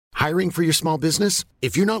Hiring for your small business?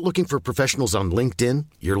 If you're not looking for professionals on LinkedIn,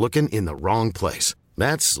 you're looking in the wrong place.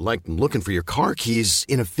 That's like looking for your car keys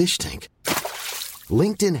in a fish tank.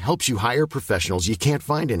 LinkedIn helps you hire professionals you can't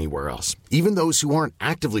find anywhere else, even those who aren't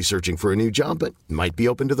actively searching for a new job but might be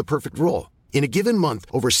open to the perfect role. In a given month,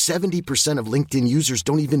 over 70% of LinkedIn users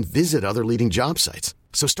don't even visit other leading job sites.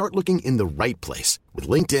 So start looking in the right place. With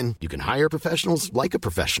LinkedIn, you can hire professionals like a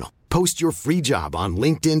professional. Post your free job on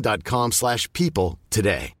linkedin.com/people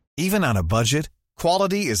today. Even on a budget,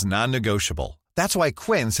 quality is non-negotiable. That's why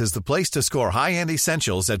Quince is the place to score high-end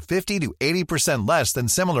essentials at 50 to 80% less than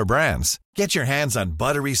similar brands. Get your hands on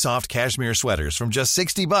buttery soft cashmere sweaters from just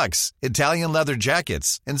 $60, Italian leather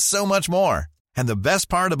jackets, and so much more. And the best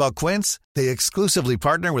part about Quince, they exclusively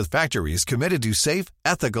partner with factories committed to safe,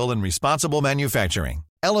 ethical, and responsible manufacturing.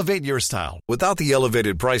 Elevate your style without the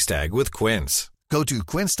elevated price tag with Quince. Go to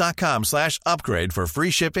quince.com/upgrade for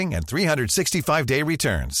free shipping and 365-day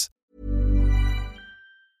returns.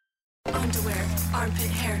 Underwear,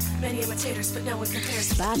 armpit hair, many imitators, but no one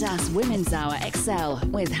compares. Badass Women's Hour XL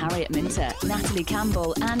with Harriet Minter, Natalie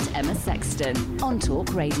Campbell, and Emma Sexton on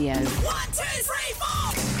Talk Radio. 1, 2, 3,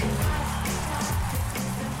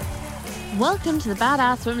 4. Welcome to the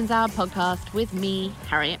Badass Women's Hour podcast with me,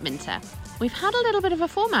 Harriet Minter. We've had a little bit of a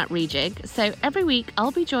format rejig, so every week I'll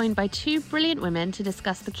be joined by two brilliant women to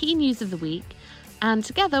discuss the key news of the week, and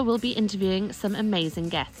together we'll be interviewing some amazing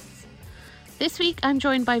guests. This week I'm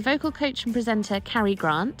joined by vocal coach and presenter Carrie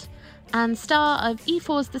Grant and star of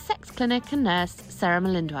E4's The Sex Clinic and nurse Sarah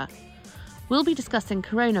Malindwa. We'll be discussing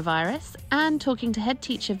coronavirus and talking to head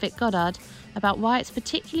teacher Vic Goddard about why it's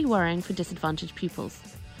particularly worrying for disadvantaged pupils.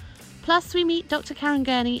 Plus, we meet Dr. Karen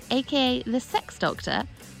Gurney, aka the Sex Doctor,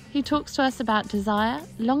 who talks to us about desire,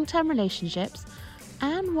 long-term relationships,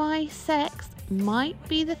 and why sex might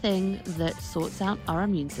be the thing that sorts out our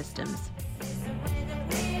immune systems.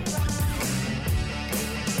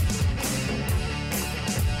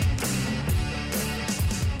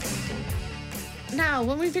 Now,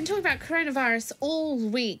 when we've been talking about coronavirus all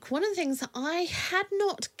week, one of the things that I had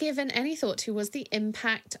not given any thought to was the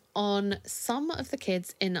impact on some of the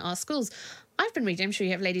kids in our schools. I've been reading, I'm sure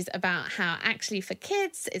you have, ladies, about how actually for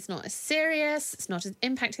kids it's not as serious, it's not as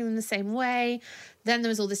impacting them the same way. Then there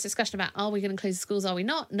was all this discussion about, are we going to close the schools, are we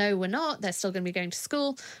not? No, we're not. They're still going to be going to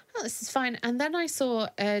school. Oh, this is fine. And then I saw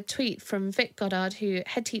a tweet from Vic Goddard, who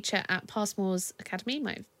head teacher at Passmore's Academy, you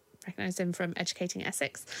might have recognised him from Educating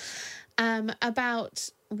Essex,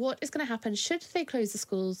 about what is going to happen should they close the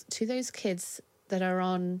schools to those kids that are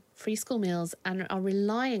on free school meals and are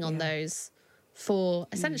relying on those for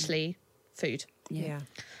essentially food. Yeah.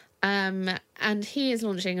 And he is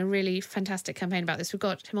launching a really fantastic campaign about this. We've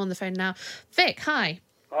got him on the phone now. Vic, hi.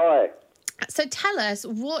 Hi. So tell us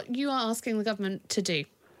what you are asking the government to do.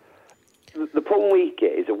 The problem we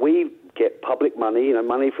get is that we get public money,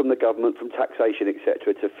 money from the government, from taxation,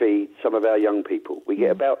 etc., to feed some of our young people. We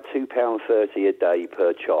get about £2.30 a day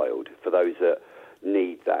per child for those that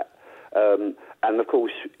need that. And of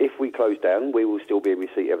course, if we close down, we will still be in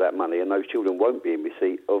receipt of that money, and those children won't be in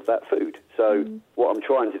receipt of that food. So what I'm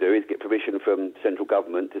trying to do is get permission from central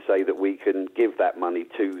government to say that we can give that money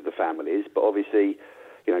to the families, but obviously,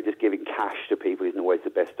 just giving cash to people isn't always the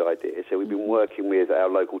best idea. So we've been working with our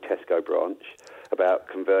local Tesco branch about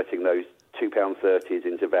converting those £2.30s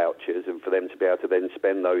into vouchers, and for them to be able to then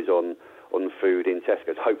spend those on food in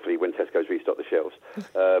Tesco's. Hopefully, when Tesco's restock the shelves,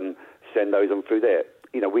 send those on food there.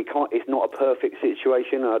 We can't. It's not a perfect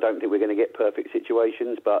situation. I don't think we're going to get perfect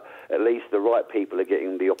situations, but at least the right people are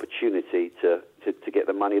getting the opportunity to get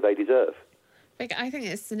the money they deserve. Vic, I think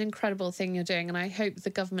it's an incredible thing you're doing, and I hope the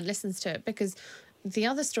government listens to it, because the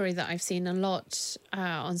other story that I've seen a lot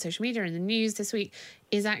on social media and the news this week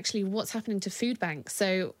is actually what's happening to food banks.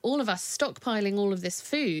 So all of us stockpiling all of this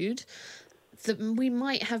food that we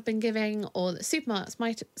might have been giving, or that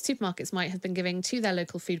supermarkets might have been giving to their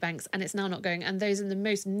local food banks, and it's now not going, and those in the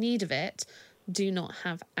most need of it do not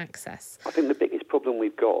have access. I think the biggest problem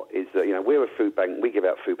we've got is that, we're a food bank, we give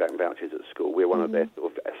out food bank vouchers at school, we're one of their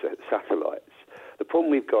sort of satellites. The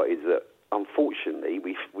problem we've got is that, unfortunately,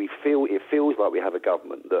 it feels like we have a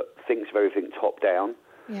government that thinks of everything top down,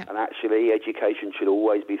 and actually education should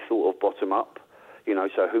always be thought of bottom up.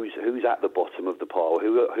 So who's at the bottom of the pile?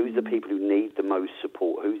 Who's the people who need the most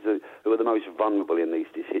support? Who are the most vulnerable in these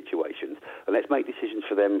situations? And let's make decisions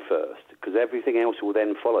for them first, because everything else will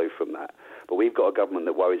then follow from that. But we've got a government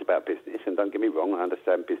that worries about business, and don't get me wrong, I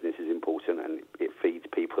understand business is important and it feeds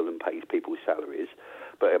people and pays people's salaries.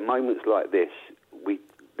 But at moments like this,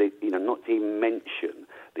 not to even mention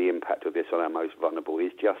the impact of this on our most vulnerable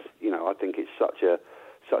is just, I think it's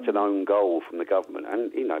such an own goal from the government,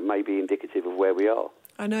 and maybe indicative of where we are.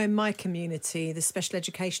 I know in my community, the special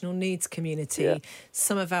educational needs community,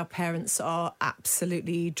 some of our parents are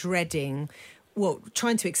absolutely dreading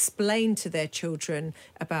trying to explain to their children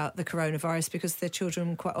about the coronavirus, because their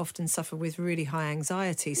children quite often suffer with really high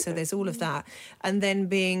anxiety. So there's all of that. And then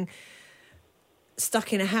being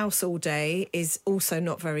stuck in a house all day is also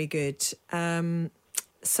not very good.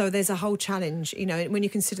 So there's a whole challenge, you know, when you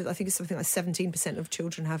consider, I think it's something like 17% of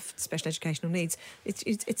children have special educational needs.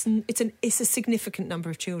 It's a significant number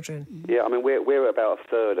of children. Yeah, I mean, we're about a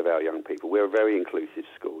third of our young people. We're a very inclusive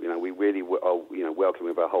school. You know, we really are, you know,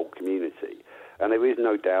 welcoming of our whole community. And there is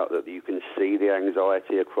no doubt that you can see the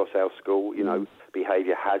anxiety across our school. You know,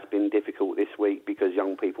 behaviour has been difficult this week because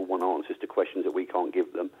young people want answers to questions that we can't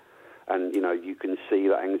give them. And, you know, you can see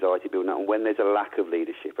that anxiety building up. And when there's a lack of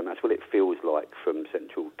leadership, and that's what it feels like from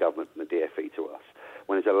central government and the DfE to us,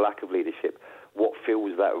 when there's a lack of leadership, what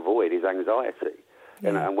fills that void is anxiety.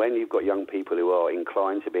 Yeah. And when you've got young people who are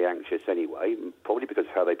inclined to be anxious anyway, probably because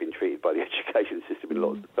of how they've been treated by the education system in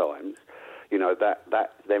lots of times, you know, that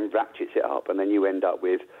then ratchets it up. And then you end up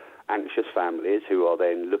with anxious families who are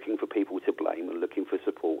then looking for people to blame and looking for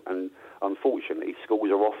support. And unfortunately, schools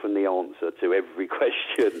are often the answer to every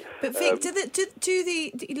question. But Vic, do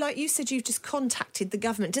the like you said, you've just contacted the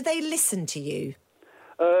government. Do they listen to you?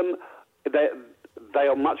 They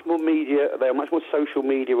are much more media. They are much more social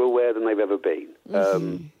media aware than they've ever been.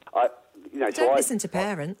 Don't listen to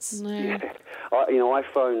parents. No. Yeah.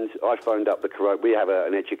 I phoned up the we have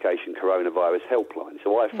an education coronavirus helpline.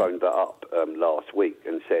 So I phoned that up last week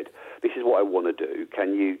and said, "This is what I want to do.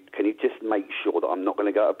 Can you just make sure that I'm not going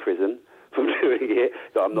to go to prison from doing it?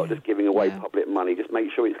 That I'm not just giving away public money. Just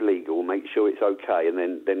make sure it's legal. Make sure it's okay. And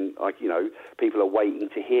then people are waiting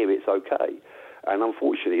to hear it's okay." And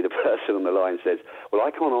unfortunately, the person on the line says, "Well, I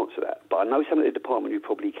can't answer that, but I know someone at the department who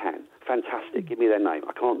probably can. Fantastic. Give me their name.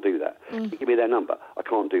 I can't do that. Give me their number. I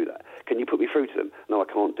can't do that. Can you put me through to them? No, I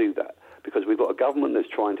can't do that." Because we've got a government that's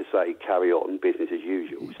trying to say, carry on, business as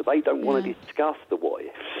usual. So they don't want to discuss the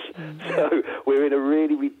what-ifs. So we're in a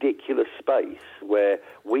really ridiculous space where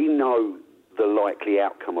we know the likely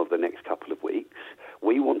outcome of the next couple of weeks.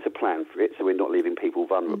 We want to plan for it so we're not leaving people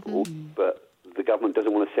vulnerable, but the government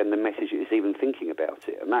doesn't want to send the message it's even thinking about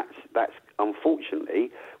it. And that's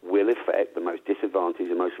unfortunately will affect the most disadvantaged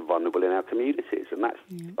and most vulnerable in our communities. And that's,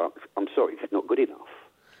 I'm sorry, it's not good enough.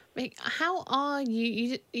 How are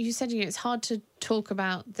you said, it's hard to talk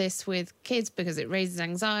about this with kids because it raises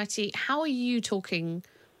anxiety. How are you talking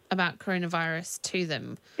about coronavirus to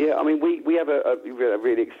them? Yeah, I mean, we have a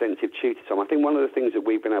really extensive tutor time. I think one of the things that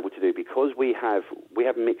we've been able to do, because we have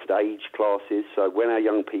mixed age classes, so when our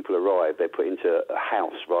young people arrive, they're put into a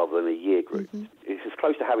house rather than a year group. It's as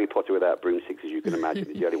close to Harry Potter without broomsticks as you can imagine.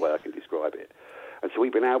 It's the only way I can describe it. And so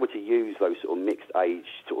we've been able to use those sort of mixed age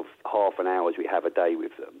sort of half an hours we have a day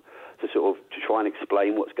with them to try and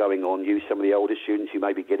explain what's going on, use some of the older students who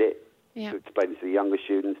maybe get it, to explain it to the younger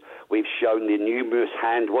students. We've shown the numerous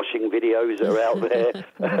hand-washing videos that are out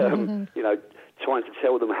there, trying to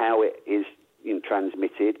tell them how it is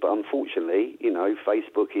transmitted. But unfortunately,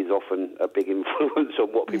 Facebook is often a big influence on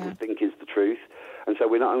what people think is the truth. And so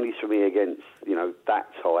we're not only swimming against, that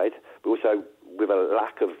tide, but also with a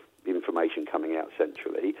lack of information coming out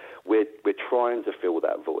centrally, we're trying to fill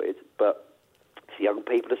that void. But young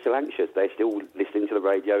people are still anxious. They're still listening to the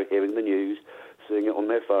radio, hearing the news, seeing it on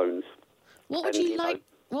their phones. What would you like?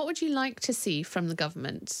 What would you like to see from the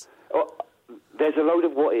government? There's a load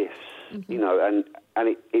of what ifs, and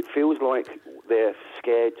it feels like they're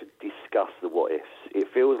scared to discuss the what ifs. It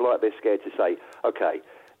feels like they're scared to say, okay,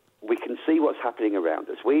 we can see what's happening around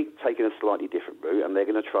us. We're taking a slightly different route, and they're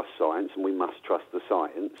going to trust science, and we must trust the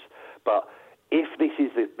science. But if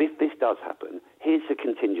this does happen, here's the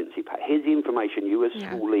contingency pack. Here's the information you as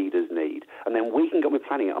school leaders need. And then we can go with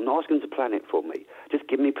planning it. I'm not asking them to plan it for me. Just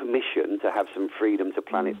give me permission to have some freedom to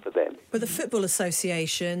plan it for them. But the Football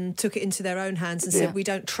Association took it into their own hands and said, we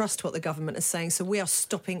don't trust what the government is saying, so we are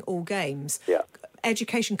stopping all games. Yeah.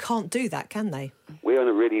 Education can't do that, can they? We're in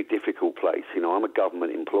a really difficult place. I'm a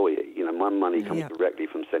government employee. My money comes directly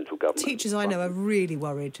from central government. Teachers I know are really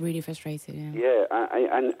worried. Really frustrated, Yeah,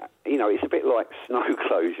 and it's a bit like snow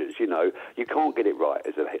closures, You can't get it right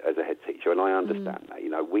as a head teacher, and I understand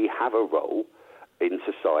that. We have a role in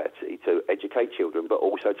society to educate children, but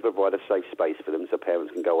also to provide a safe space for them so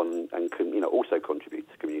parents can go on and can, also contribute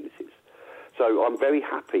to communities. So I'm very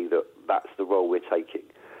happy that that's the role we're taking.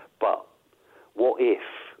 But what if,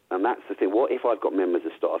 and that's the thing, what if I've got members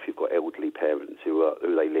of staff who've got elderly parents who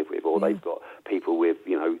they live with, or they've got people with,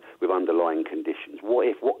 with underlying conditions?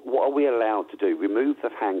 What are we allowed to do? Remove the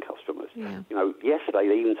handcuffs from us. Yeah. Yesterday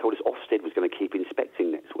they even told us Ofsted was going to keep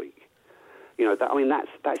inspecting next week.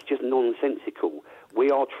 That's just nonsensical. We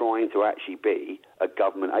are trying to actually be a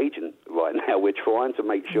government agent right now. We're trying to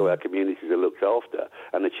make sure our communities are looked after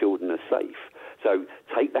and the children are safe. So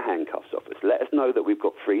take the handcuffs off us. Let us know that we've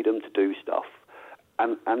got freedom to do stuff.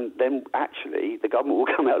 And then actually the government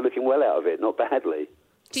will come out looking well out of it, not badly.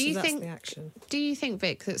 Do you think,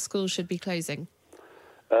 Vic, that schools should be closing?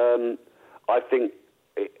 I think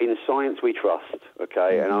in science we trust,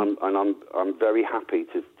 okay, and I'm very happy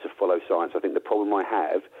to follow science. I think the problem I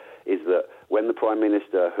have is that when the Prime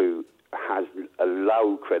Minister, who has a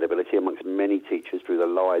low credibility amongst many teachers through the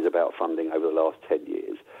lies about funding over the last 10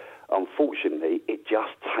 years, unfortunately, it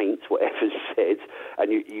just taints whatever's said,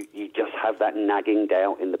 and you just have that nagging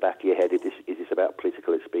doubt in the back of your head. Is this about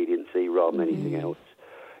political expediency rather than anything else?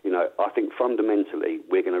 I think fundamentally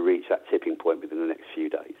we're going to reach that tipping point within the next few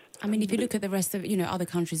days. I mean, if you look at the rest of, other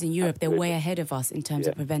countries in Europe, they're way ahead of us in terms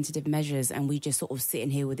of preventative measures, and we just sort of sit in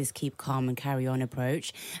here with this keep calm and carry on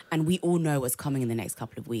approach, and we all know what's coming in the next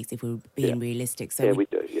couple of weeks if we're being realistic. So we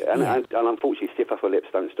do, And unfortunately, stiff upper lips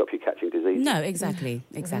don't stop you catching disease. No, exactly.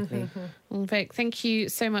 Well, Vic, thank you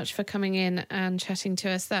so much for coming in and chatting to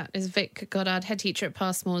us. That is Vic Goddard, head teacher at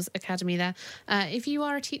Passmore's Academy there. If you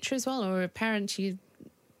are a teacher as well, or a parent, you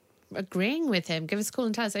agreeing with him, give us a call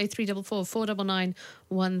and tell us 0344 499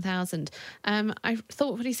 1000. I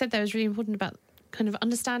thought what he said there was really important about kind of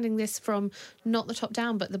understanding this from not the top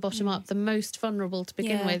down but the bottom up, the most vulnerable to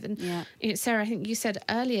begin with. And Sarah, I think you said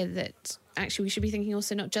earlier that actually we should be thinking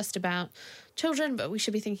also not just about children, but we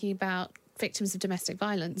should be thinking about victims of domestic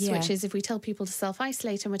violence, which is if we tell people to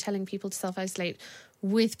self-isolate, and we're telling people to self-isolate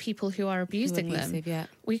with people who are abusing them,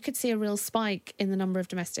 we could see a real spike in the number of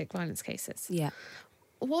domestic violence cases.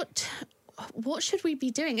 What should we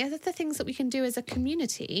be doing? Are there things that we can do as a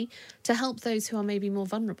community to help those who are maybe more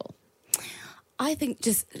vulnerable? I think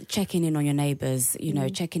just checking in on your neighbours,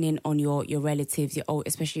 checking in on your relatives,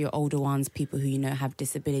 especially your older ones, people who have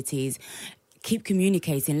disabilities. Keep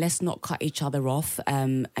communicating. Let's not cut each other off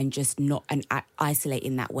and just not isolate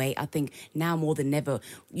in that way. I think now more than ever,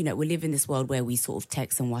 we live in this world where we sort of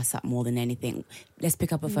text and WhatsApp more than anything. Let's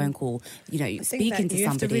pick up a phone call. Speaking to somebody. You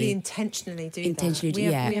have to really intentionally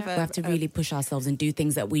do that. We have to really push ourselves and do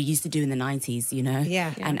things that we used to do in the 90s.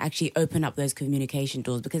 And actually open up those communication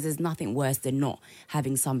doors, because there's nothing worse than not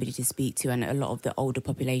having somebody to speak to, and a lot of the older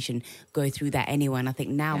population go through that anyway. And I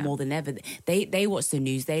think now more than ever, they watch the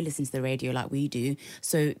news, they listen to the radio like we do,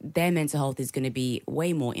 so their mental health is going to be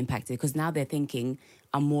way more impacted, because now they're thinking,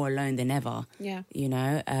 I'm more alone than ever.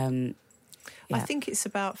 I think it's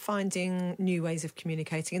about finding new ways of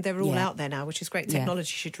communicating, and they're all out there now, which is great.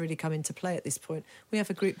 Technology should really come into play at this point. We have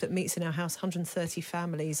a group that meets in our house, 130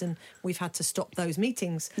 families, and we've had to stop those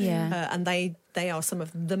meetings. And they are some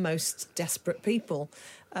of the most desperate people.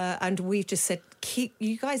 And we've just said,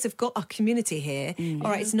 you guys have got a community here. All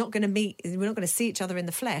right, it's not going to meet, we're not going to see each other in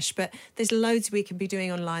the flesh, but there's loads we can be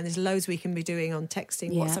doing online. There's loads we can be doing on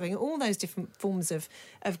texting, WhatsApping, all those different forms of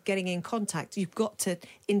getting in contact. You've got to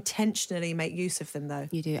intentionally make use of them, though.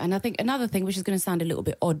 You do. And I think another thing, which is going to sound a little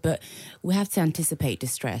bit odd, but we have to anticipate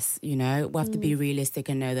distress, We have to be realistic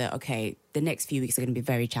and know that, okay, the next few weeks are going to be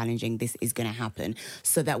very challenging. This is going to happen.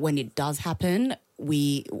 So that when it does happen,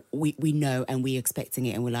 we know and we're expecting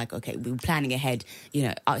it, and we're like, okay, we're planning ahead.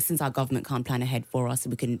 Since our government can't plan ahead for us,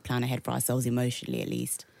 we can plan ahead for ourselves emotionally, at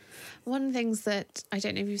least. One of the things that I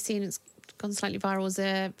don't know if you've seen, it's gone slightly viral, was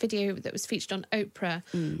a video that was featured on Oprah,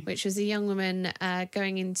 which was a young woman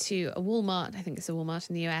going into a Walmart, I think it's a Walmart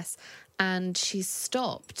in the US, and she's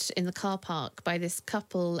stopped in the car park by this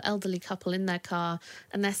elderly couple in their car,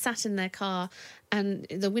 and they're sat in their car, and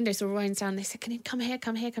the windows are rolling down. They say, "Can you come here?"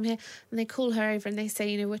 And they call her over and they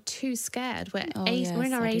say, we're too scared. We're in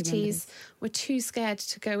our 80s. We're too scared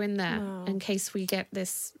to go in there in case we get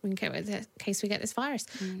this virus.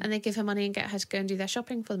 And they give her money and get her to go and do their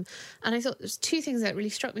shopping for them. And I thought there's two things that really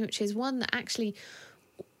struck me, which is one, that actually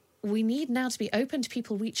we need now to be open to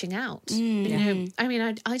people reaching out. I mean,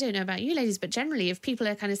 I don't know about you ladies, but generally if people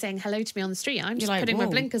are kind of saying hello to me on the street, I'm just putting my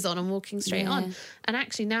blinkers on and walking straight on. And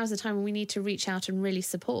actually now's the time when we need to reach out and really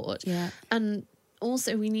support. And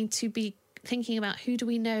also we need to be thinking about who do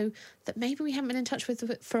we know that maybe we haven't been in touch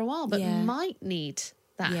with for a while, but might need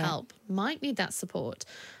that help, might need that support.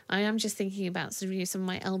 I am just thinking about some of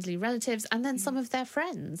my elderly relatives, and then some of their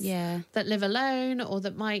friends that live alone, or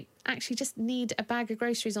that might actually just need a bag of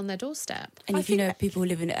groceries on their doorstep. And if you know people who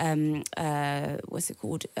live in what's it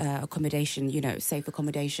called, accommodation, safe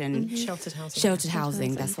accommodation, sheltered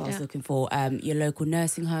housing. That's what I was looking for. Your local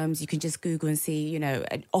nursing homes. You can just Google and see,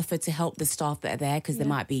 an offer to help the staff that are there, because there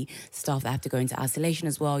might be staff that have to go into isolation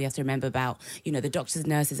as well. You have to remember about, the doctors,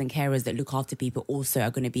 nurses, and carers that look after people also are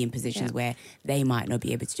going to be in positions where they might not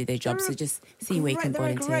be able to do their job. So just see where you can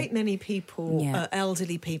volunteer. There are a great many people,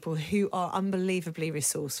 elderly people, who are unbelievably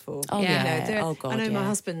resourceful. Oh, yeah. I know my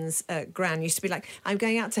husband's gran used to be like, I'm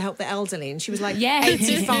going out to help the elderly, and she was like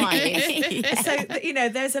 85. So,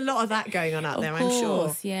 there's a lot of that going on out there, I'm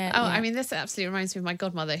sure. Yeah. Oh, I mean, this absolutely reminds me of my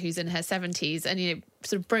godmother, who's in her 70s and,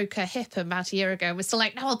 sort of broke her hip about a year ago and was still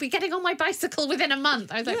like, no, I'll be getting on my bicycle within a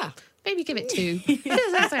month. I was like, maybe give it 2.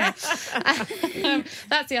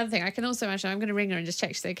 That's the other thing. I can also imagine I'm going to ring her and just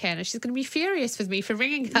check she's okay, and she's going to be furious with me for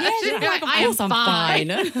ringing her. Yeah, like, I am fine.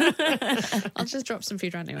 I'll just drop some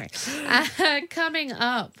food around anyway. Coming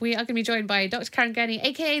up, we are going to be joined by Dr. Karen Gurney,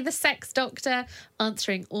 aka the Sex Doctor,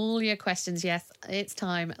 answering all your questions. Yes, it's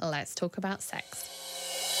time. Let's talk about sex.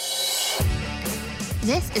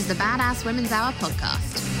 This is the Badass Women's Hour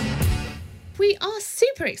podcast. We are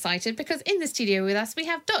super excited because in the studio with us we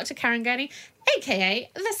have Dr. Karen Gurney, aka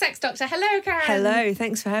the Sex Doctor. Hello, Karen. Hello,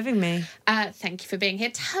 thanks for having me. Thank you for being here.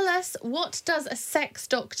 Tell us, what does a sex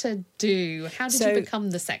doctor do? How did you become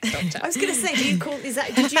the sex doctor? I was going to say,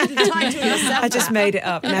 did you title yourself? I just made it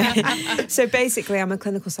up. No. So basically, I'm a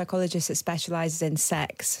clinical psychologist that specialises in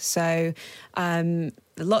sex. So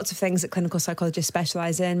lots of things that clinical psychologists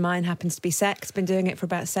specialise in. Mine happens to be sex. Been doing it for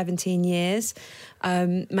about 17 years,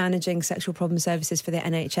 managing sexual problem services for the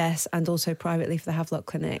NHS and also privately for the Havelock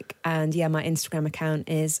Clinic. And my Instagram account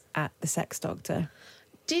is @theSexDoctor.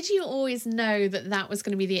 Did you always know that was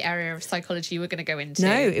going to be the area of psychology you were going to go into?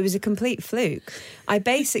 No, it was a complete fluke. I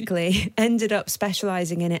basically ended up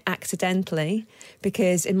specialising in it accidentally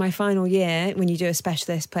because in my final year, when you do a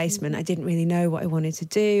specialist placement, I didn't really know what I wanted to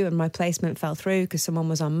do, and my placement fell through because someone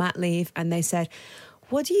was on mat leave, and they said,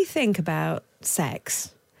 what do you think about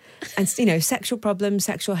sex? And, sexual problems,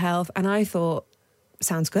 sexual health. And I thought,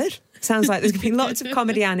 sounds good. Sounds like there's going to be lots of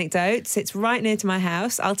comedy anecdotes. It's right near to my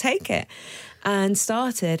house. I'll take it. And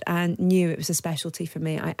started and knew it was a specialty for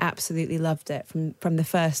me. I absolutely loved it from the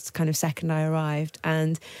first kind of second I arrived.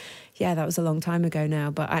 And that was a long time ago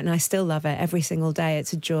now, and I still love it every single day.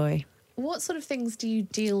 It's a joy. What sort of things do you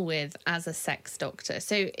deal with as a sex doctor?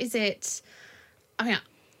 So is it, I'm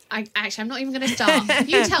not even going to start.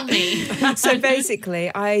 You tell me. So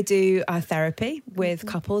basically, I do therapy with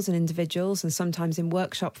couples and individuals, and sometimes in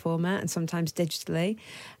workshop format and sometimes digitally.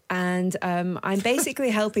 And I'm basically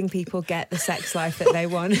helping people get the sex life that they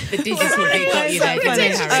want. The digital, they got you there.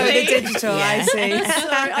 The digital, I see.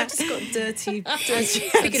 Sorry, I've just got dirty.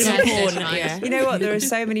 Speaking of porn, You know what? There are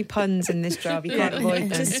so many puns in this job. You can't avoid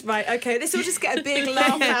them. Right, okay. This will just get a big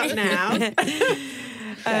laugh out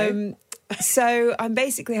now. So I'm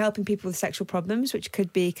basically helping people with sexual problems, which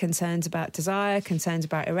could be concerns about desire, concerns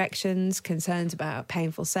about erections, concerns about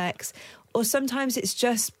painful sex, or sometimes it's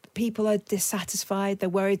just people are dissatisfied, they're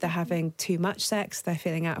worried they're having too much sex, they're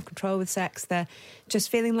feeling out of control with sex, they're just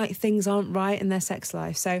feeling like things aren't right in their sex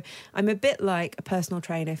life. So I'm a bit like a personal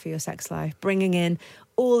trainer for your sex life, bringing in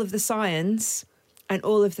all of the science and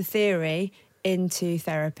all of the theory into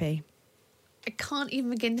therapy. I can't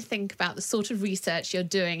even begin to think about the sort of research you're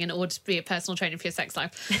doing in order to be a personal trainer for your sex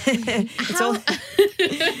life.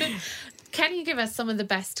 Can you give us some of the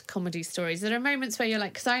best comedy stories? There are moments where you're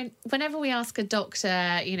like, because whenever we ask a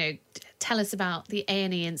doctor, tell us about the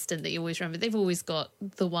A&E incident that you always remember, they've always got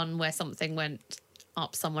the one where something went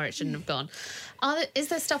up somewhere it shouldn't have gone. Is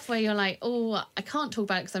there stuff where you're like, oh, I can't talk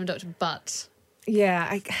about it because I'm a doctor, but... Yeah,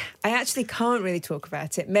 I actually can't really talk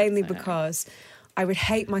about it, mainly because I would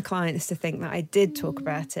hate my clients to think that I did talk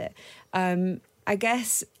about it. I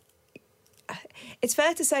guess... It's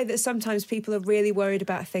fair to say that sometimes people are really worried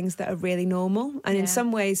about things that are really normal. And in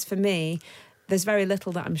some ways, for me, there's very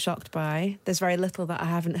little that I'm shocked by. There's very little that I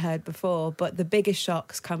haven't heard before. But the biggest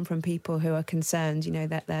shocks come from people who are concerned,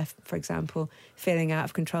 that they're, for example, feeling out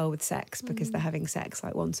of control with sex because they're having sex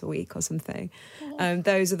like once a week or something.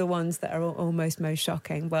 Those are the ones that are almost most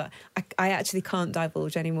shocking. But I actually can't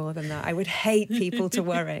divulge any more than that. I would hate people to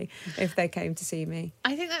worry if they came to see me.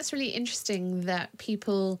 I think that's really interesting that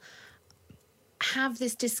people... have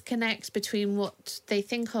this disconnect between what they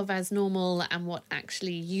think of as normal and what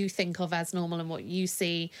actually you think of as normal and what you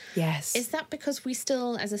see. Yes. Is that because we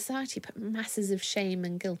still, as a society, put masses of shame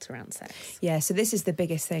and guilt around sex? Yeah, so this is the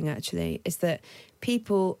biggest thing, actually, is that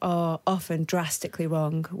people are often drastically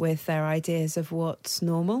wrong with their ideas of what's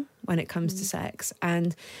normal when it comes to sex.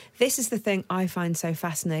 And this is the thing I find so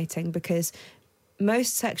fascinating, because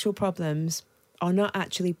most sexual problems are not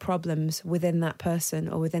actually problems within that person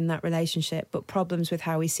or within that relationship, but problems with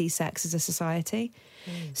how we see sex as a society.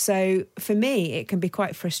 So for me, it can be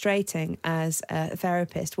quite frustrating as a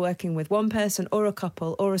therapist working with one person or a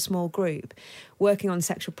couple or a small group working on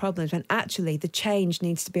sexual problems, when actually the change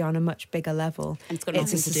needs to be on a much bigger level. And it's got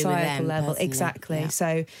nothing a to do with them level. personally. Exactly. Yeah.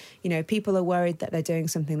 So, people are worried that they're doing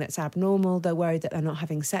something that's abnormal. They're worried that they're not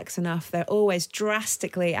having sex enough. They're always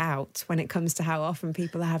drastically out when it comes to how often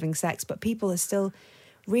people are having sex, but people are still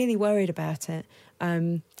really worried about it.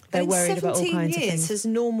 They're worried about all kinds of things. Has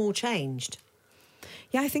normal changed?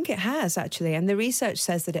 Yeah, I think it has, actually. And the research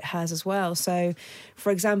says that it has as well. So,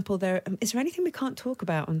 for example, is there anything we can't talk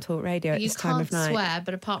about on Talk Radio at this time of night? You can't swear,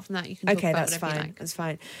 but apart from that, you can talk about whatever you like. That's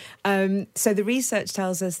fine. So the research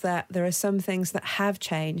tells us that there are some things that have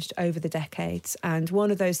changed over the decades. And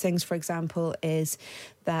one of those things, for example, is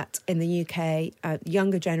that in the UK,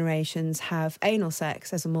 younger generations have anal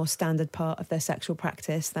sex as a more standard part of their sexual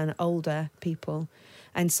practice than older people.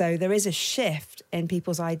 And so there is a shift in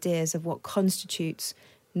people's ideas of what constitutes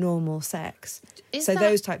normal sex.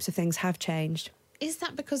 Those types of things have changed. Is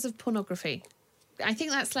that because of pornography? I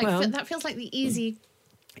think that's that feels like the easy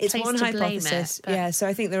It's place one to blame hypothesis. it, but- Yeah, so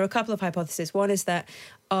I think there are a couple of hypotheses. One is that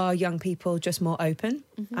are young people just more open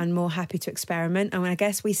and more happy to experiment? And I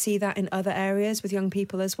guess we see that in other areas with young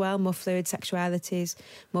people as well, more fluid sexualities,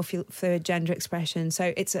 more fluid gender expression.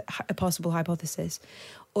 So it's a possible hypothesis.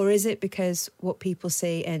 Or is it because what people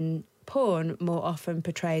see in porn more often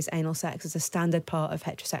portrays anal sex as a standard part of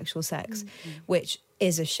heterosexual sex, which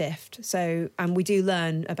is a shift. So, and we do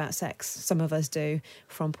learn about sex, some of us do,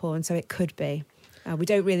 from porn, so it could be. We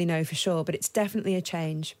don't really know for sure, but it's definitely a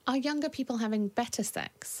change. Are younger people having better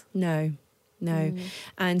sex? No.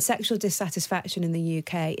 And sexual dissatisfaction in the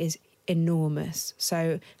UK is enormous.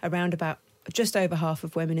 So around about just over half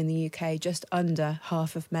of women in the UK, just under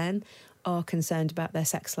half of men are concerned about their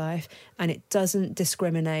sex life, and it doesn't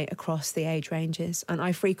discriminate across the age ranges. And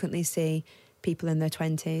I frequently see people in their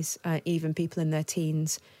 20s, even people in their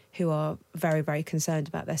teens, who are very, very concerned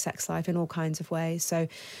about their sex life in all kinds of ways. So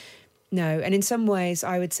no, and in some ways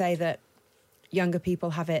I would say that younger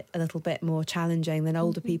people have it a little bit more challenging than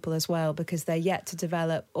older people as well, because they're yet to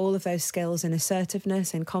develop all of those skills in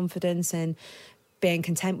assertiveness and confidence and being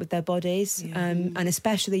content with their bodies, and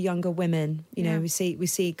especially younger women. We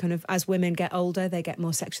see kind of as women get older, they get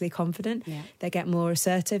more sexually confident, they get more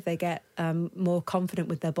assertive, they get more confident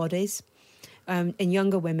with their bodies. In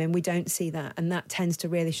younger women, we don't see that, and that tends to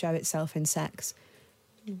really show itself in sex.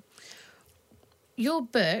 Your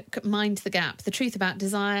book, Mind the Gap, The Truth About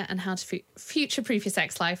Desire and How to Future-Proof Your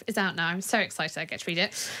Sex Life, is out now. I'm so excited I get to read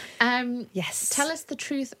it. Yes. Tell us the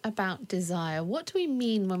truth about desire. What do we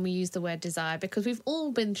mean when we use the word desire? Because we've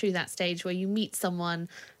all been through that stage where you meet someone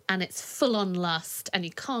and it's full-on lust and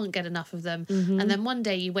you can't get enough of them. And then one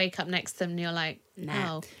day you wake up next to them and you're like,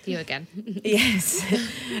 oh, you again. Yes.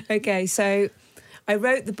 Okay, so I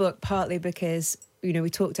wrote the book partly because, we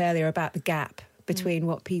talked earlier about the gap between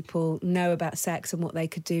what people know about sex and what they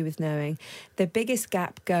could do with knowing. The biggest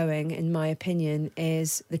gap going, in my opinion,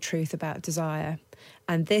 is the truth about desire.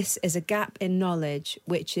 And this is a gap in knowledge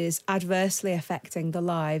which is adversely affecting the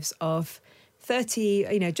lives of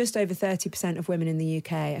just over 30% of women in the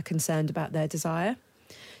UK are concerned about their desire.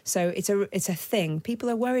 So it's a thing. People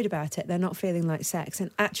are worried about it. They're not feeling like sex. And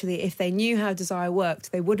actually, if they knew how desire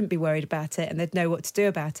worked, they wouldn't be worried about it and they'd know what to do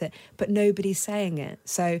about it. But nobody's saying it.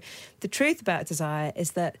 So the truth about desire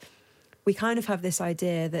is that we kind of have this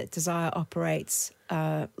idea that desire operates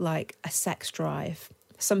like a sex drive,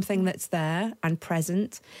 something that's there and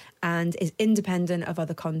present and is independent of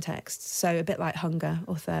other contexts. So a bit like hunger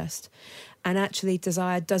or thirst. And actually,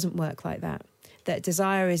 desire doesn't work like that. That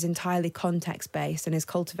desire is entirely context-based and is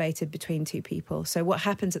cultivated between two people. So what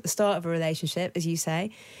happens at the start of a relationship, as you say,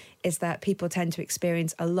 is that people tend to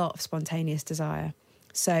experience a lot of spontaneous desire.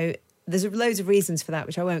 So there's loads of reasons for that,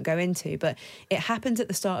 which I won't go into, but it happens at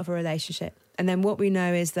the start of a relationship. And then what we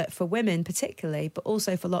know is that for women particularly, but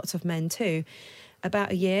also for lots of men too,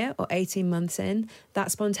 about a year or 18 months in,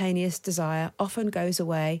 that spontaneous desire often goes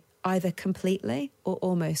away either completely or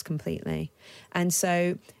almost completely. And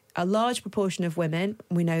so a large proportion of women,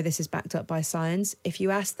 we know this is backed up by science, if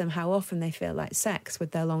you ask them how often they feel like sex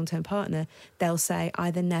with their long-term partner, they'll say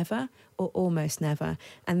either never or almost never.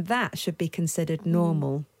 And that should be considered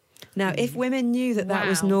normal. Now, if women knew that that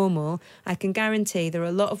was normal, I can guarantee there are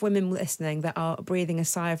a lot of women listening that are breathing a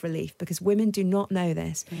sigh of relief, because women do not know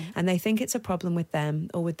this and they think it's a problem with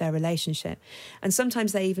them or with their relationship. And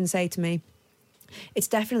sometimes they even say to me, it's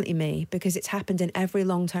definitely me, because it's happened in every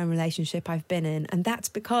long-term relationship I've been in. And that's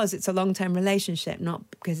because it's a long-term relationship, not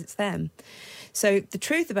because it's them. So the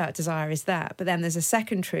truth about desire is that. But then there's a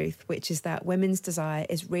second truth, which is that women's desire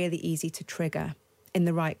is really easy to trigger in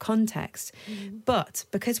the right context. But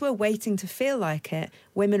because we're waiting to feel like it,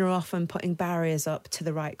 women are often putting barriers up to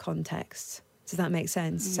the right context. Does that make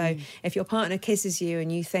sense? So if your partner kisses you and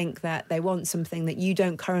you think that they want something that you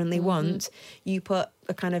don't currently want, you put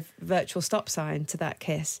a kind of virtual stop sign to that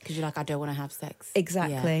kiss. Because you're like, I don't want to have sex.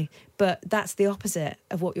 Exactly. Yeah. But that's the opposite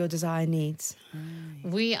of what your desire needs.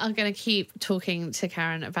 We are going to keep talking to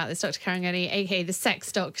Karen about this. Dr. Karen Gurney, aka the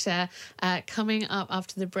Sex Doctor, coming up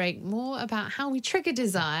after the break. More about how we trigger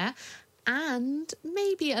desire, and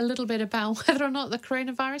maybe a little bit about whether or not the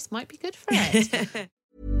coronavirus might be good for it.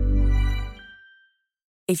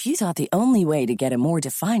 If you thought the only way to get a more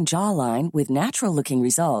defined jawline with natural-looking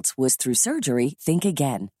results was through surgery, think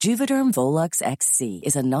again. Juvederm Volux XC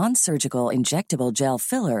is a non-surgical injectable gel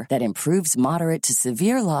filler that improves moderate to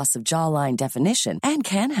severe loss of jawline definition and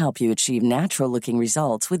can help you achieve natural-looking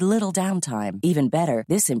results with little downtime. Even better,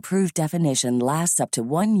 this improved definition lasts up to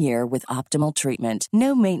 1 year with optimal treatment.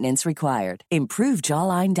 No maintenance required. Improve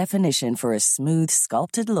jawline definition for a smooth,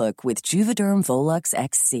 sculpted look with Juvederm Volux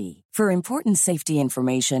XC. For important safety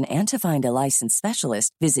information and to find a licensed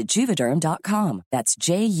specialist, visit Juvederm.com. That's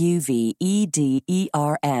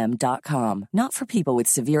JUVEDERM.com. Not for people with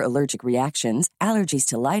severe allergic reactions, allergies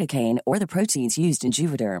to lidocaine, or the proteins used in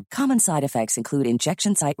Juvederm. Common side effects include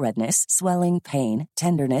injection site redness, swelling, pain,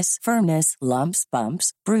 tenderness, firmness, lumps,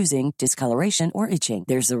 bumps, bruising, discoloration, or itching.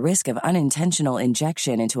 There's a risk of unintentional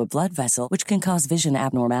injection into a blood vessel, which can cause vision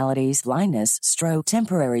abnormalities, blindness, stroke,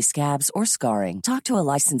 temporary scabs, or scarring. Talk to a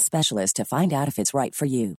licensed specialist to find out if it's right for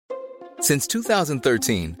you. Since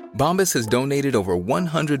 2013, Bombas has donated over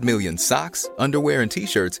 100 million socks, underwear, and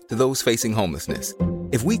T-shirts to those facing homelessness.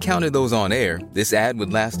 If we counted those on air, this ad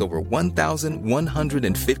would last over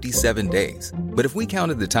 1,157 days. But if we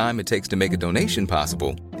counted the time it takes to make a donation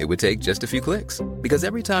possible, it would take just a few clicks. Because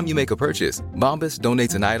every time you make a purchase, Bombas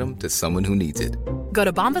donates an item to someone who needs it. Go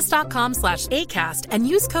to bombas.com/ACAST and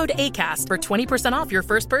use code ACAST for 20% off your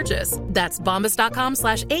first purchase. That's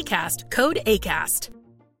bombas.com/ACAST, code ACAST.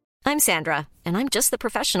 I'm Sandra, and I'm just the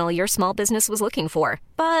professional your small business was looking for.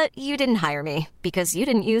 But you didn't hire me because you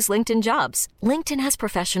didn't use LinkedIn Jobs. LinkedIn has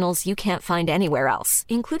professionals you can't find anywhere else,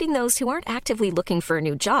 including those who aren't actively looking for a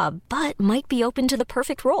new job, but might be open to the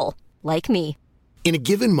perfect role, like me. In a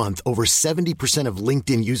given month, over 70% of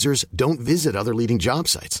LinkedIn users don't visit other leading job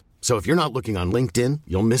sites. So if you're not looking on LinkedIn,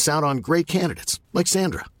 you'll miss out on great candidates like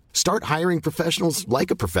Sandra. Start hiring professionals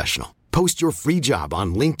like a professional. Post your free job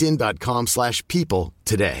on linkedin.com/people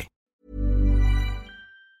today.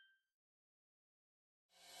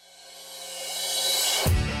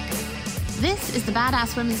 This is the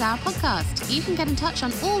Badass Women's Hour podcast. You can get in touch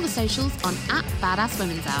on all the socials on @Badass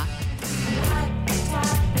Women's Hour.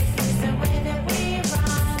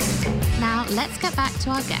 Now, let's get back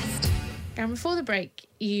to our guest. And before the break,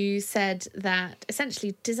 you said that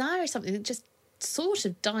essentially desire is something that just sort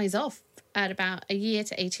of dies off at about a year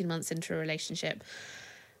to 18 months into a relationship.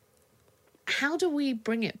 How do we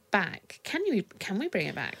bring it back? Can we bring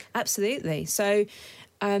it back? Absolutely. So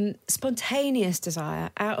spontaneous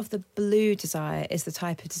desire, out of the blue desire, is the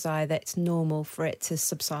type of desire that's normal for it to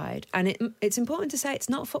subside. And it's important to say it's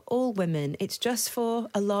not for all women. It's just for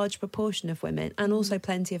a large proportion of women, and also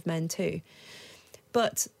plenty of men too.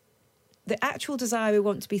 But the actual desire we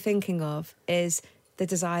want to be thinking of is the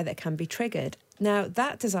desire that can be triggered. Now,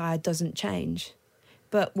 that desire doesn't change.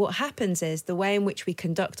 But what happens is the way in which we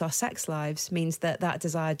conduct our sex lives means that that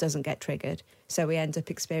desire doesn't get triggered. So we end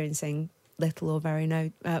up experiencing very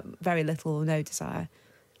little or no desire.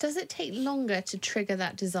 Does it take longer to trigger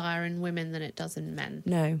that desire in women than it does in men?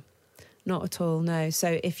 No, not at all, no.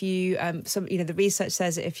 So if you, the research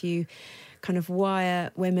says that if you kind of wire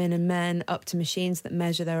women and men up to machines that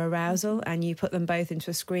measure their arousal and you put them both into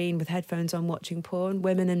a screen with headphones on watching porn,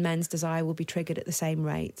 women and men's desire will be triggered at the same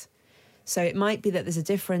rate. So it might be that there's a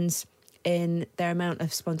difference in their amount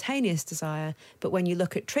of spontaneous desire, but when you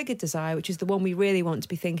look at triggered desire, which is the one we really want to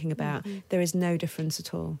be thinking about, there is no difference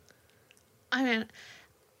at all. I mean,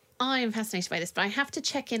 I am fascinated by this, but I have to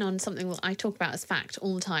check in on something that I talk about as fact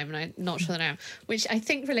all the time, and I'm not sure that I am, which I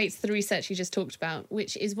think relates to the research you just talked about,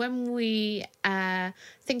 which is when we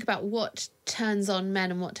think about what turns on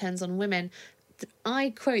men and what turns on women.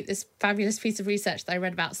 I quote this fabulous piece of research that I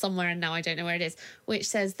read about somewhere, and now I don't know where it is, which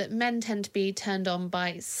says that men tend to be turned on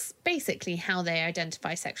by basically how they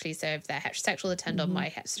identify sexually. So if they're heterosexual, they're turned on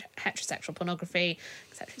by heterosexual pornography,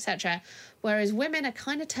 etc., etc. Whereas women are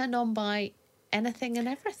kind of turned on by anything and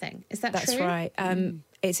everything. Is that true? That's right.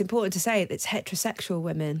 It's important to say that it's heterosexual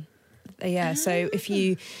women. So if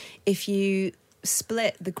you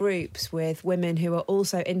split the groups with women who are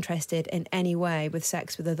also interested in any way with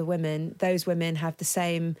sex with other women, those women have the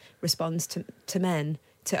same response to men,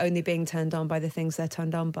 to only being turned on by the things they're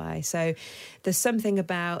turned on by. So there's something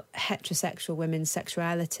about heterosexual women's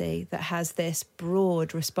sexuality that has this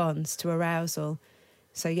broad response to arousal.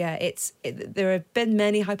 So there have been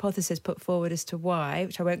many hypotheses put forward as to why,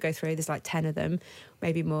 which I won't go through. There's like 10 of them,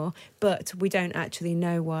 maybe more, but we don't actually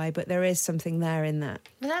know why, but there is something there in that.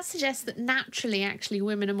 But that suggests that naturally, actually,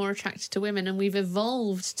 women are more attracted to women, and we've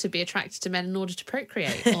evolved to be attracted to men in order to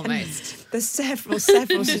procreate, almost. There's several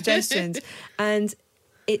suggestions, and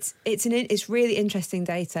it's really interesting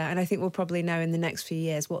data, and I think we'll probably know in the next few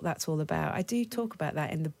years what that's all about. I do talk about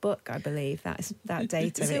that in the book, I believe, that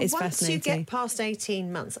data. So it is once fascinating. you get past 18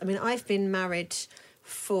 months, I mean, I've been married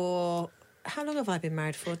for... How long have I been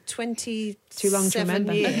married for? 27 Too long to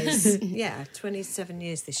remember. years. 27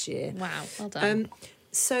 years this year. Wow, well done.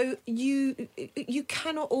 So you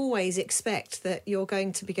cannot always expect that you're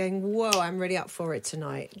going to be going, whoa, I'm really up for it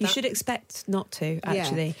tonight. You should expect not to,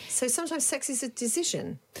 actually. Yeah. So sometimes sex is a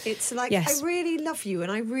decision. It's like, Yes. I really love you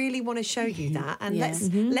and I really want to show you that. And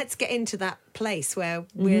let's get into that place where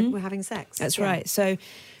we're having sex. That's right. So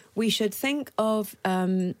we should think of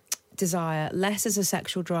desire less as a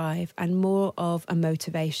sexual drive and more of a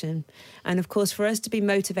motivation. And of course, for us to be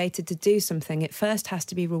motivated to do something, it first has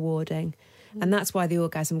to be rewarding. And that's why the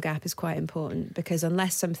orgasm gap is quite important, because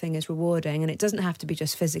unless something is rewarding, and it doesn't have to be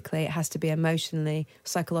just physically, it has to be emotionally,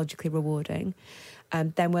 psychologically rewarding,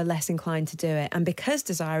 then we're less inclined to do it. And because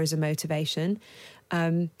desire is a motivation,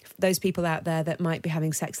 those people out there that might be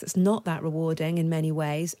having sex that's not that rewarding in many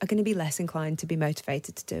ways are going to be less inclined to be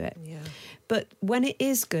motivated to do it. Yeah. But when it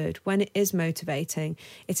is good, when it is motivating,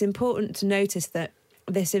 it's important to notice that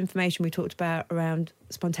this information we talked about around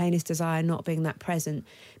spontaneous desire not being that present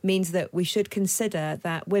means that we should consider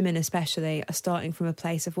that women especially are starting from a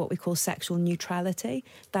place of what we call sexual neutrality,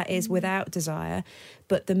 that is without desire,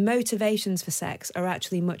 but the motivations for sex are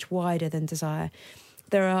actually much wider than desire.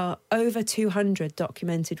 There are over 200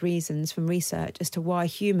 documented reasons from research as to why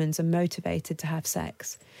humans are motivated to have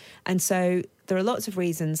sex. And so there are lots of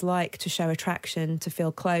reasons, like to show attraction, to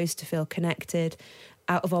feel close, to feel connected,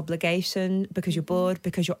 out of obligation, because you're bored,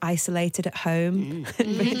 because you're isolated at home.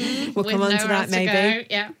 We'll come on to that maybe.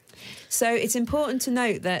 Yeah. So it's important to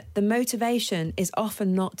note that the motivation is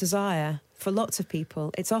often not desire. For lots of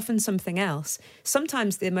people, it's often something else.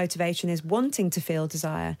 Sometimes the motivation is wanting to feel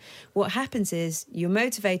desire. What happens is you're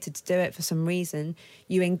motivated to do it for some reason.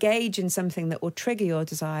 You engage in something that will trigger your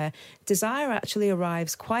desire. Desire actually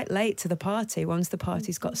arrives quite late to the party once the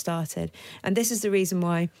party's got started. And this is the reason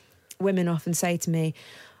why women often say to me,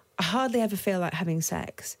 I hardly ever feel like having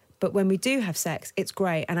sex, but when we do have sex, it's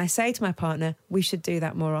great. And I say to my partner, we should do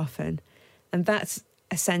that more often. And that's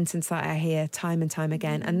a sentence that I hear time and time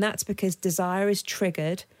again. And that's because desire is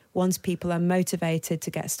triggered once people are motivated to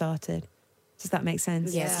get started. Does that make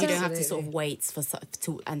sense? Yes, you don't have to sort of wait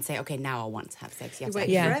and say, okay, now I want to have sex. You have to wait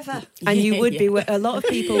forever. And you would be, a lot of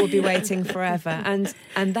people would be waiting forever. And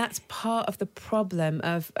that's part of the problem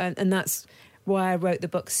of, and that's why I wrote the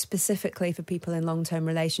book specifically for people in long-term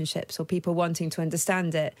relationships or people wanting to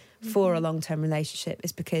understand it for a long-term relationship,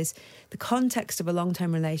 is because the context of a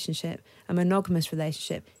long-term relationship, a monogamous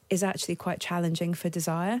relationship, is actually quite challenging for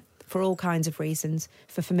desire for all kinds of reasons,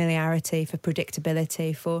 for familiarity, for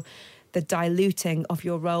predictability, for the diluting of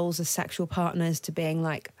your roles as sexual partners to being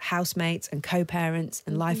like housemates and co-parents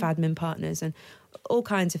and life admin partners and all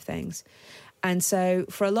kinds of things. And so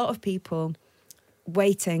for a lot of people,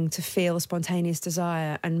 waiting to feel spontaneous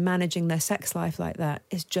desire and managing their sex life like that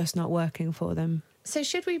is just not working for them. So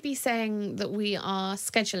should we be saying that we are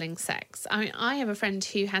scheduling sex? I mean, I have a friend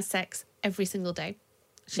who has sex every single day.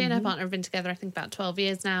 She and her partner have been together, I think, about 12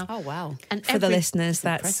 years now. Oh, wow. And for the listeners,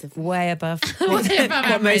 that's way above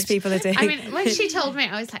what most people are doing. I mean, when she told me,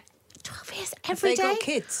 I was like, 12 years every day? Have they got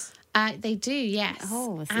kids? They do, yes.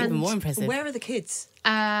 Oh, that's even more impressive. Where are the kids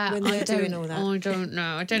when they're doing all that? I don't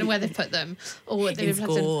know. I don't know where they put them or what they've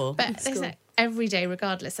school. But they say every day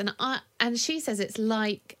regardless. And she says it's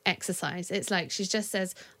like exercise. It's like, she just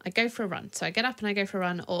says, I go for a run. So I get up and I go for a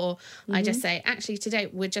run, or I just say, actually today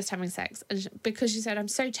we're just having sex. And because she said, I'm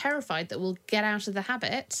so terrified that we'll get out of the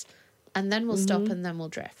habit and then we'll stop and then we'll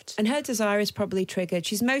drift. And her desire is probably triggered.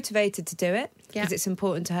 She's motivated to do it because Yeah. it's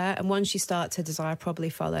important to her. And once she starts, her desire probably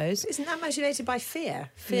follows. Isn't that motivated by fear?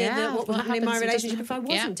 Fear Yeah, that what would what happen in my happens if it relationship doesn't if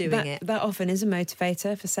I wasn't doing that, it? That often is a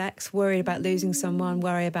motivator for sex, worried about losing someone,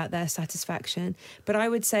 worry about their satisfaction. But I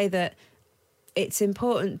would say that it's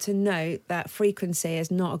important to note that frequency is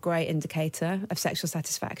not a great indicator of sexual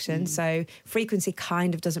satisfaction. So frequency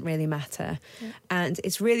kind of doesn't really matter. And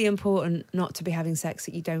it's really important not to be having sex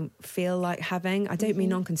that you don't feel like having. I don't mean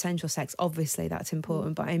non-consensual sex, obviously that's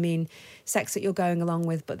important, but I mean sex that you're going along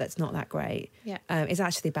with but that's not that great. Yeah. Is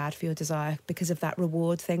actually bad for your desire because of that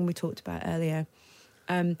reward thing we talked about earlier.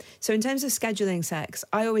 So in terms of scheduling sex,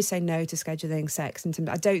 I always say no to scheduling sex.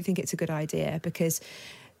 I don't think it's a good idea because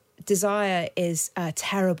desire is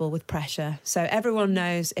terrible with pressure. So everyone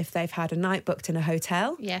knows if they've had a night booked in a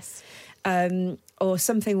hotel, Yes. or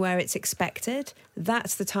something where it's expected,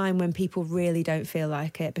 that's the time when people really don't feel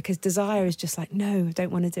like it, because desire is just like, no, I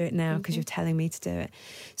don't want to do it now because you're telling me to do it.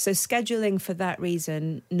 So scheduling for that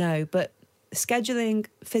reason, no. But scheduling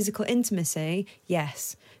physical intimacy,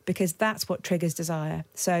 yes, because that's what triggers desire.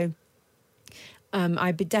 So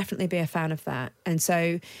I'd definitely be a fan of that. And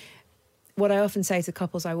so what I often say to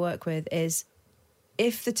couples I work with is,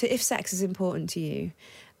 if sex is important to you,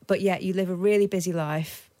 but yet you live a really busy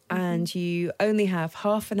life and you only have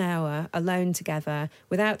half an hour alone together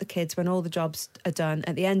without the kids when all the jobs are done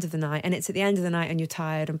at the end of the night, and it's at the end of the night and you're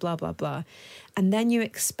tired and blah, blah, blah, and then you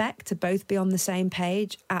expect to both be on the same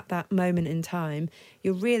page at that moment in time,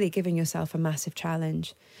 you're really giving yourself a massive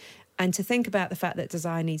challenge. And to think about the fact that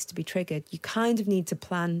desire needs to be triggered, you kind of need to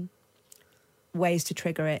plan ways to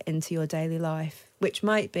trigger it into your daily life, which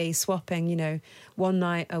might be swapping, one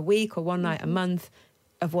night a week or one night a month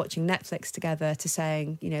of watching Netflix together to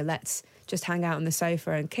saying, let's just hang out on the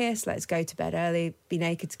sofa and kiss, let's go to bed early, be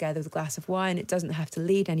naked together with a glass of wine. It doesn't have to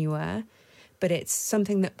lead anywhere, but it's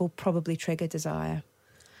something that will probably trigger desire.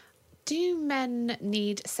 Do men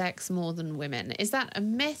need sex more than women? Is that a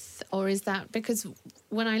myth, or is that because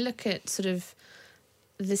when I look at sort of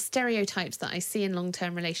the stereotypes that I see in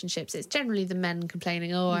long-term relationships, it's generally the men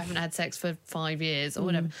complaining, I haven't had sex for 5 years or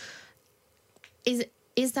whatever.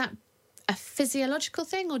 Is that a physiological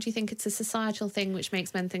thing, or do you think it's a societal thing which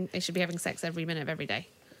makes men think they should be having sex every minute of every day?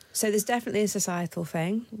 So there's definitely a societal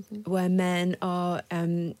thing where men are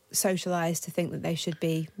socialised to think that they should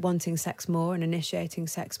be wanting sex more and initiating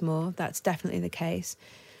sex more. That's definitely the case.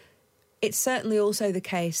 It's certainly also the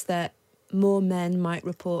case that more men might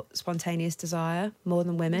report spontaneous desire more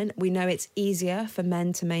than women. We know it's easier for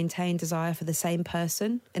men to maintain desire for the same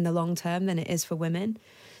person in the long term than it is for women.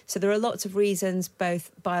 So there are lots of reasons,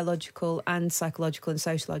 both biological and psychological and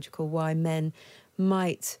sociological, why men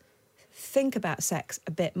might think about sex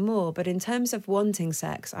a bit more. But in terms of wanting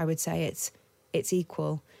sex, I would say it's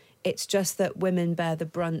equal. It's just that women bear the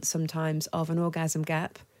brunt sometimes of an orgasm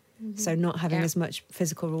gap, so not having as much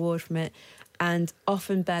physical reward from it, and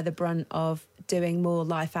often bear the brunt of doing more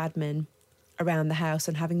life admin around the house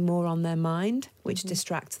and having more on their mind, which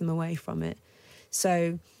distracts them away from it.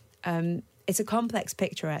 So it's a complex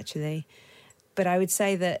picture, actually. But I would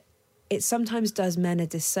say that it sometimes does men a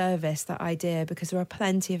disservice, that idea, because there are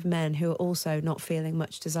plenty of men who are also not feeling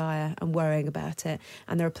much desire and worrying about it.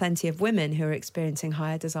 And there are plenty of women who are experiencing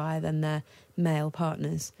higher desire than their male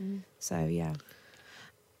partners. So, yeah.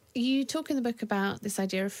 You talk in the book about this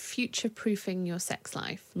idea of future-proofing your sex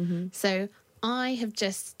life. So I have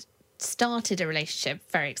just started a relationship,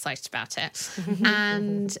 very excited about it.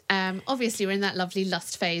 And obviously we're in that lovely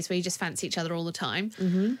lust phase where you just fancy each other all the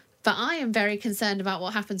time. But I am very concerned about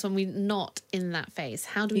what happens when we're not in that phase.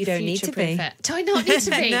 How do we future-proof it? Do I not need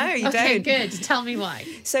to be? No, you okay, don't. good. Tell me why.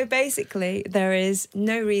 So basically, there is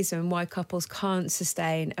no reason why couples can't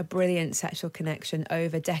sustain a brilliant sexual connection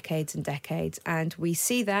over decades and decades. And we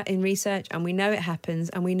see that in research, and we know it happens,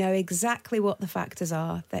 and we know exactly what the factors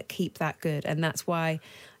are that keep that good. And that's why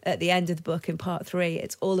at the end of the book in part 3,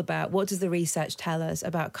 it's all about what does the research tell us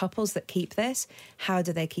about couples that keep this? How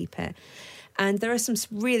do they keep it? And there are some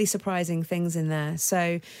really surprising things in there.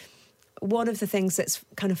 So one of the things that's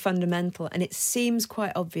kind of fundamental, and it seems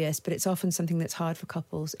quite obvious, but it's often something that's hard for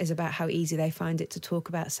couples, is about how easy they find it to talk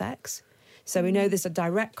about sex. So we know there's a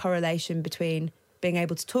direct correlation between being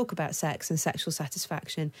able to talk about sex and sexual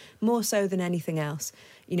satisfaction, more so than anything else.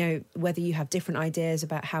 Whether you have different ideas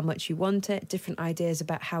about how much you want it, different ideas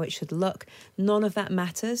about how it should look, none of that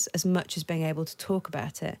matters as much as being able to talk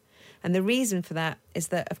about it. And the reason for that is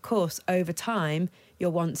that, of course, over time, your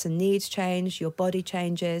wants and needs change, your body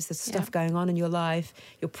changes, there's stuff going on in your life,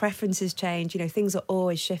 your preferences change, things are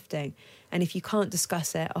always shifting. And if you can't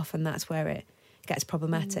discuss it, often that's where it gets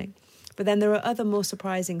problematic. But then there are other more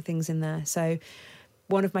surprising things in there. So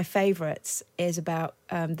one of my favourites is about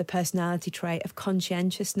the personality trait of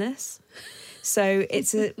conscientiousness. So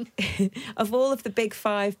it's of all of the big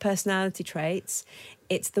 5 personality traits,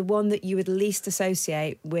 it's the one that you would least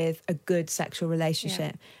associate with a good sexual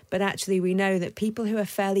relationship. Yeah. But actually, we know that people who are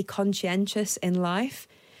fairly conscientious in life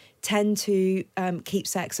tend to keep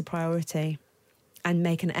sex a priority and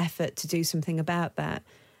make an effort to do something about that.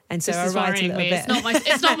 And so I write a little bit.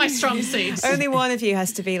 It's not my strong suit. Only one of you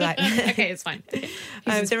has to be like. Okay, it's fine.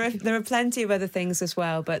 There are plenty of other things as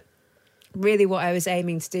well, but really, what I was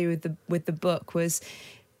aiming to do with the book was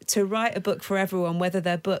to write a book for everyone, whether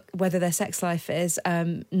their sex life is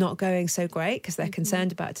not going so great because they're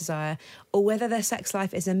concerned about desire, or whether their sex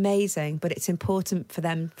life is amazing, but it's important for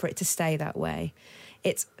them for it to stay that way.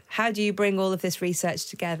 It's how do you bring all of this research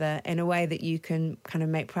together in a way that you can kind of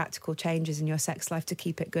make practical changes in your sex life to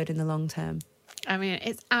keep it good in the long term? I mean,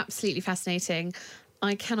 it's absolutely fascinating.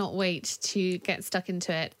 I cannot wait to get stuck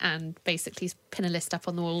into it and basically pin a list up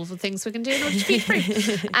on the wall of the things we can do in order to be free.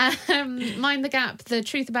 Mind the Gap, The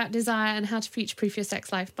Truth About Desire and How to Future-Proof Your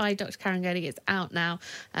Sex Life by Dr. Karen Godey. It's out now.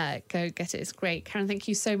 Go get it. It's great. Karen, thank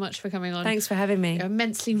you so much for coming on. Thanks for having me. You're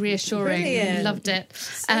immensely reassuring. Brilliant. Loved it.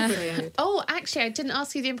 So brilliant. Actually, I didn't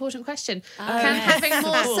ask you the important question. Can having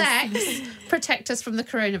more sex protect us from the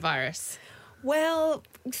coronavirus? Well,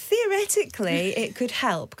 theoretically, it could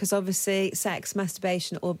help because obviously sex,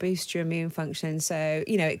 masturbation all boost your immune function. So,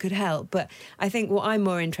 it could help. But I think what I'm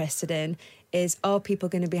more interested in is, are people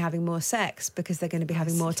going to be having more sex because they're going to be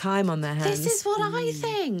having more time on their hands? This is what I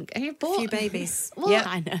think. And you bought a few babies. Well, yeah,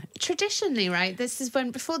 I know. Traditionally, right, this is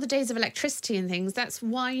when, before the days of electricity and things, that's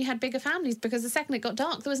why you had bigger families, because the second it got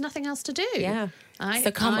dark, there was nothing else to do. Yeah.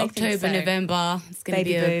 So come October, November, it's going to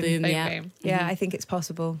be a boom. Boom. Yeah, I think it's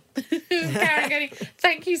possible. Karen Godey,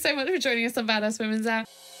 thank you so much for joining us on Badass Women's Hour.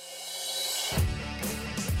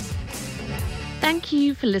 Thank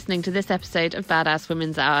you for listening to this episode of Badass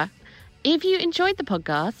Women's Hour. If you enjoyed the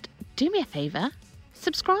podcast, do me a favour,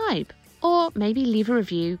 subscribe, or maybe leave a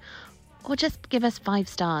review, or just give us 5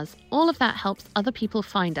 stars. All of that helps other people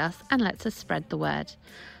find us and lets us spread the word.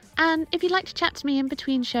 And if you'd like to chat to me in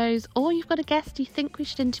between shows, or you've got a guest you think we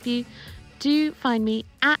should interview, do find me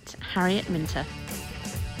at Harriet Minter.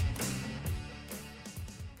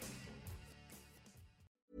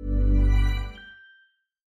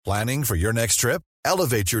 Planning for your next trip?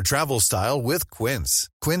 Elevate your travel style with Quince.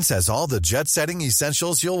 Quince has all the jet-setting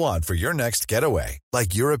essentials you'll want for your next getaway,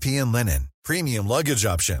 like European linen, premium luggage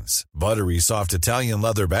options, buttery soft Italian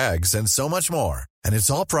leather bags, and so much more. And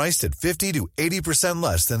it's all priced at 50 to 80%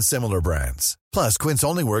 less than similar brands. Plus, Quince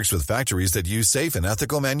only works with factories that use safe and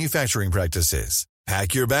ethical manufacturing practices.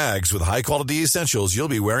 Pack your bags with high-quality essentials you'll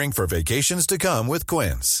be wearing for vacations to come with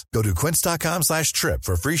Quince. Go to quince.com/trip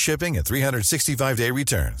for free shipping and 365-day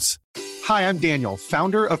returns. Hi, I'm Daniel,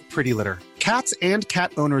 founder of Pretty Litter. Cats and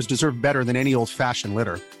cat owners deserve better than any old-fashioned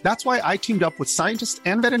litter. That's why I teamed up with scientists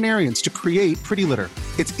and veterinarians to create Pretty Litter.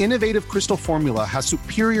 Its innovative crystal formula has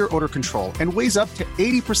superior odor control and weighs up to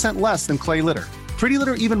 80% less than clay litter. Pretty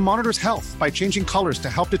Litter even monitors health by changing colors to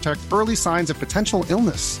help detect early signs of potential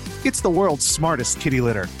illness. It's the world's smartest kitty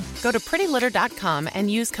litter. Go to prettylitter.com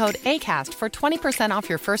and use code ACAST for 20% off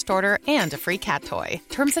your first order and a free cat toy.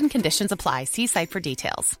 Terms and conditions apply. See site for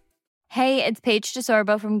details. Hey, it's Paige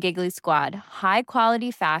DeSorbo from Giggly Squad. High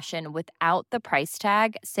quality fashion without the price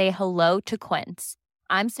tag. Say hello to Quince.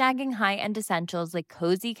 I'm snagging high-end essentials like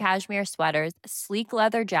cozy cashmere sweaters, sleek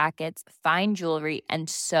leather jackets, fine jewelry, and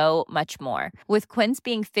so much more. With Quince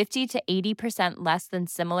being 50 to 80% less than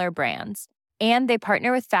similar brands. And they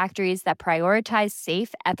partner with factories that prioritize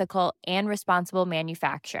safe, ethical, and responsible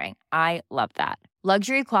manufacturing. I love that.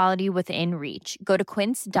 Luxury quality within reach. Go to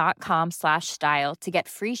quince.com/style to get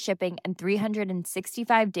free shipping and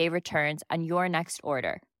 365-day returns on your next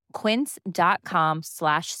order.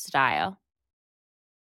 Quince.com/style.